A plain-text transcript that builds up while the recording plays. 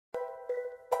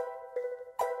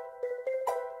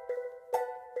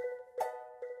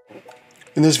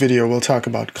In this video, we'll talk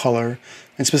about color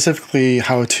and specifically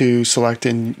how to select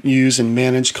and use and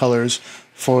manage colors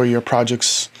for your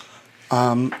projects,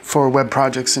 for web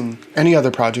projects and any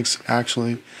other projects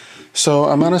actually. So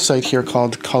I'm on a site here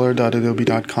called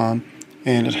color.adobe.com,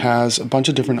 and it has a bunch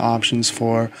of different options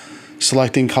for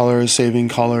selecting colors, saving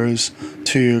colors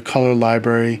to your color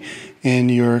library in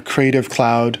your Creative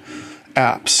Cloud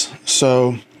apps.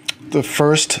 So the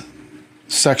first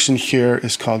section here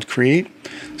is called Create.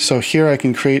 So here I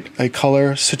can create a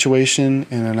color situation,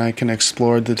 and then I can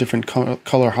explore the different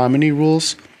color harmony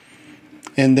rules.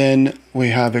 And then we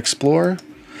have Explore.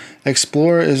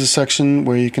 Explore is a section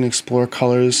where you can explore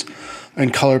colors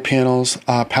and color panels,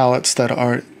 palettes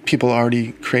that people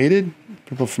already created,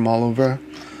 people from all over.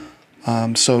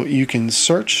 So you can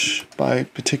search by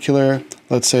particular.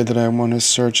 Let's say that I want to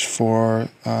search for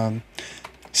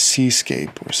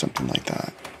seascape or something like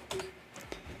that.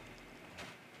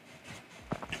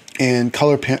 And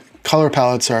color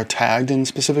palettes are tagged in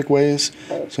specific ways,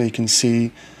 so you can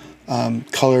see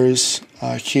colors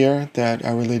here that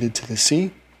are related to the sea.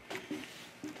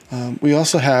 We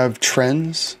also have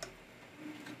trends,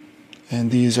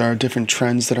 and these are different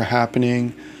trends that are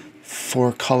happening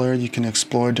for color. You can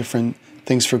explore different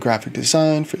things for graphic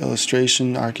design, for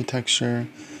illustration, architecture,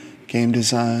 game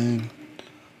design,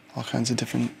 all kinds of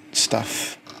different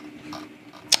stuff.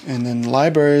 And then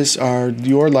libraries are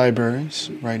your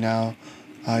libraries. Right now,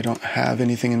 I don't have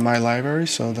anything in my library,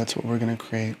 so that's what we're going to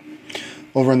create.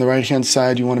 Over on the right-hand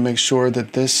side, you want to make sure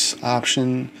that this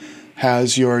option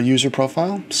has your user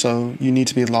profile. So you need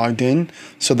to be logged in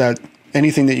so that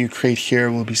anything that you create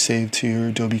here will be saved to your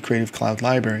Adobe Creative Cloud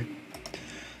library.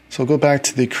 So we'll go back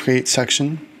to the Create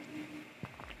section.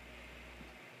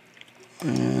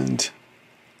 And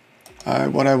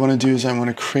what I want to do is I want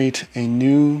to create a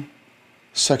new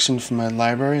section for my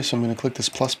library. So I'm going to click this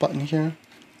plus button here.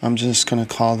 I'm just going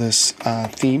to call this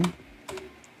theme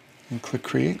and click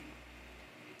create.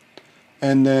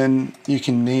 And then you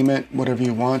can name it whatever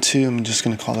you want to. I'm just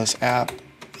going to call this app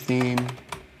theme.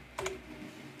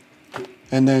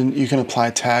 And then you can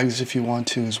apply tags if you want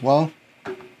to as well.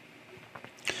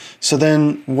 So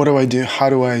then what do I do? How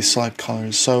do I select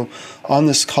colors? So on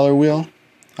this color wheel,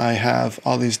 I have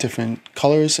all these different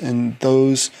colors, and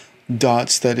those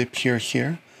dots that appear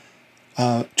here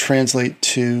translate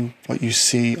to what you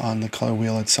see on the color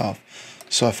wheel itself.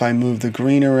 So if I move the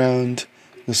green around,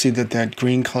 you'll see that that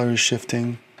green color is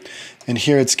shifting. And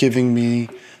here it's giving me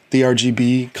the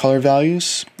RGB color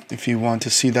values. If you want to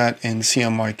see that in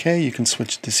CMYK, you can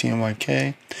switch it to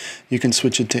CMYK. You can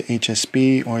switch it to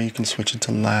HSB, or you can switch it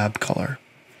to lab color.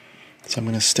 So I'm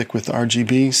going to stick with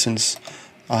RGB since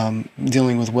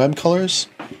dealing with web colors.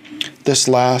 This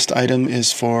last item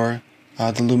is for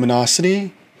the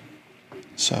luminosity.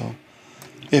 So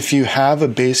if you have a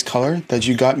base color that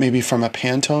you got maybe from a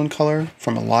Pantone color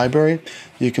from a library,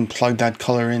 you can plug that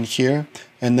color in here,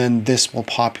 and then this will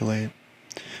populate.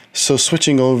 So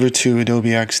switching over to Adobe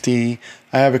XD,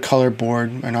 I have a color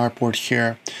board, an artboard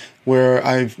here, where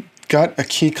I've got a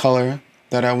key color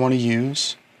that I want to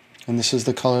use, and this is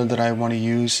the color that I want to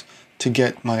use to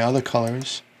get my other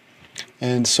colors.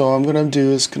 And so what I'm going to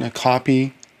do is going to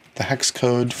copy the hex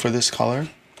code for this color.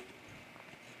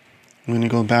 I'm going to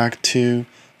go back to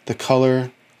the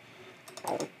color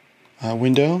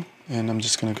window, and I'm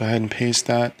just going to go ahead and paste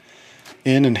that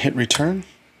in and hit return,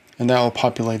 and that will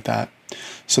populate that.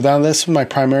 So now this is my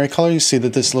primary color. You see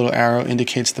that this little arrow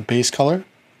indicates the base color.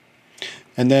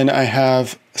 And then I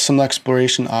have some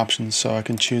exploration options, so I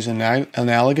can choose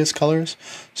analogous colors.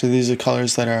 So these are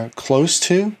colors that are close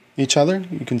to each other.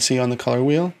 You can see on the color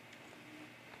wheel.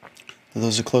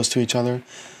 Those are close to each other.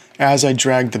 As I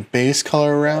drag the base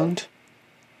color around,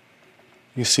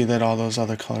 you see that all those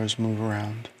other colors move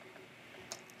around.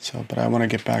 So, but I want to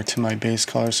get back to my base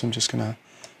color, so I'm just going to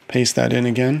paste that in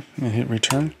again and hit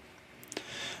return.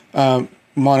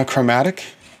 Monochromatic,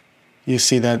 you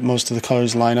see that most of the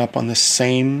colors line up on the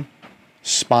same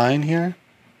spine here.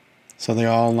 So they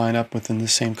all line up within the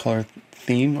same color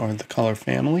theme or the color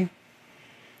family.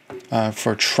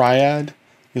 For triad,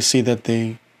 you'll see that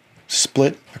they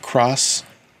split across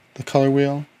the color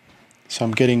wheel. So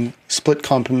I'm getting split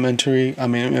complementary,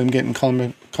 I'm getting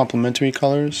complementary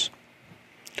colors.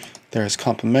 There's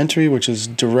complementary, which is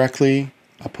directly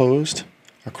opposed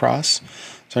across.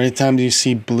 So anytime you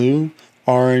see blue,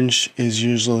 orange is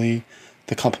usually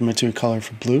the complementary color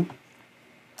for blue.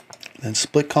 Then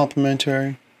split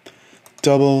complementary,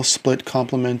 double split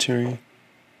complementary,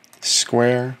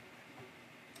 square,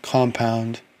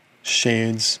 compound,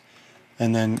 shades,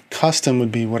 and then custom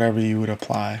would be whatever you would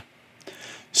apply.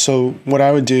 So what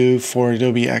I would do for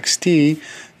Adobe XD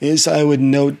is I would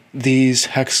note these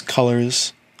hex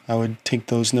colors. I would take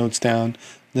those notes down.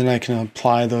 Then I can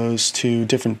apply those to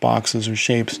different boxes or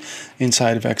shapes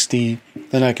inside of XD.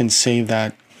 Then I can save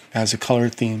that as a color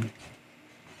theme.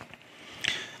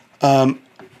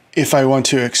 If I want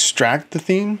to extract the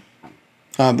theme,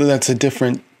 that's a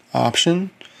different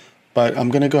option. But I'm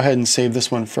going to go ahead and save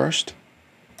this one first.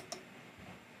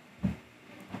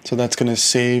 So that's going to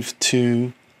save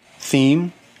to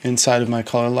theme inside of my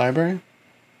color library.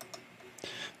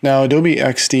 Now Adobe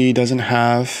XD doesn't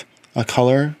have a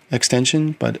color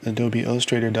extension, but Adobe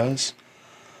Illustrator does.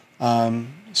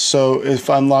 So if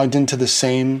I'm logged into the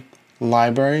same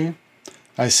library,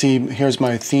 I see here's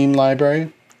my theme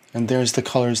library, and there's the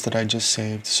colors that I just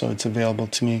saved. So it's available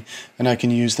to me, and I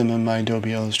can use them in my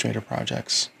Adobe Illustrator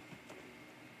projects.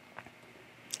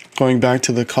 Going back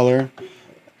to the color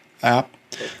app,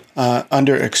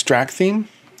 under extract theme,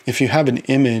 if you have an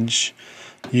image,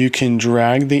 you can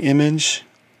drag the image.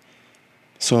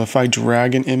 So if I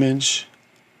drag an image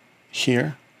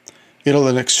here, it'll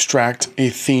then extract a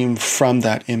theme from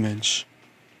that image.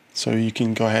 So you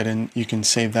can go ahead and you can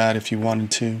save that if you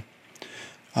wanted to.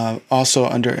 Also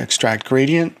under extract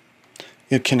gradient,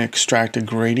 it can extract a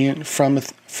gradient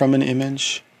from an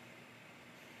image.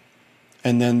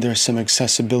 And then there's some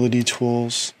accessibility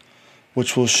tools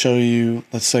which will show you,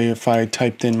 let's say if I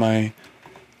typed in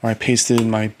I pasted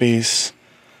in my base,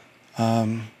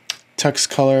 text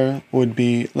color would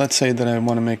be, let's say that I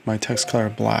want to make my text color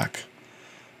black.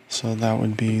 So that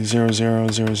would be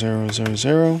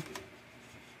 000000.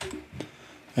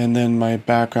 And then my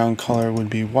background color would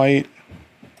be white.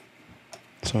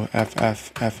 So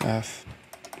FF.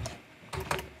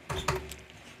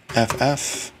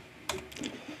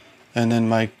 And then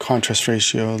my contrast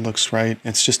ratio looks right.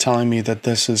 It's just telling me that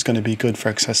this is going to be good for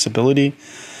accessibility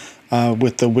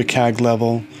with the WCAG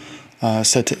level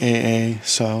set to AA.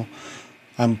 So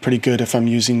I'm pretty good if I'm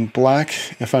using black.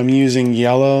 If I'm using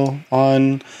yellow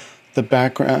on the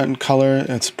background color,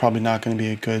 it's probably not going to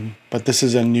be good. But this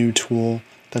is a new tool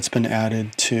that's been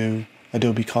added to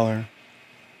Adobe Color.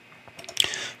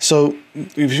 So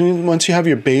once you have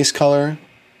your base color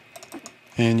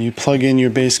and you plug in your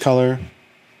base color,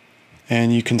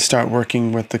 and you can start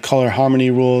working with the color harmony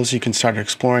rules. You can start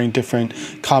exploring different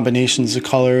combinations of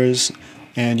colors.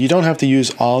 And you don't have to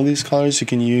use all of these colors. You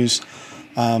can use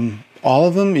all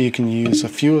of them. You can use a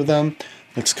few of them.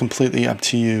 It's completely up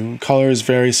to you. Color is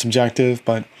very subjective,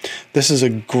 but this is a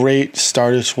great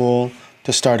starter tool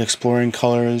to start exploring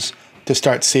colors, to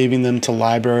start saving them to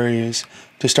libraries,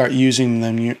 to start using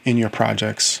them in your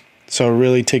projects. So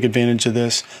really take advantage of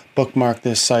this, bookmark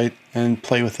this site, and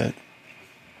play with it.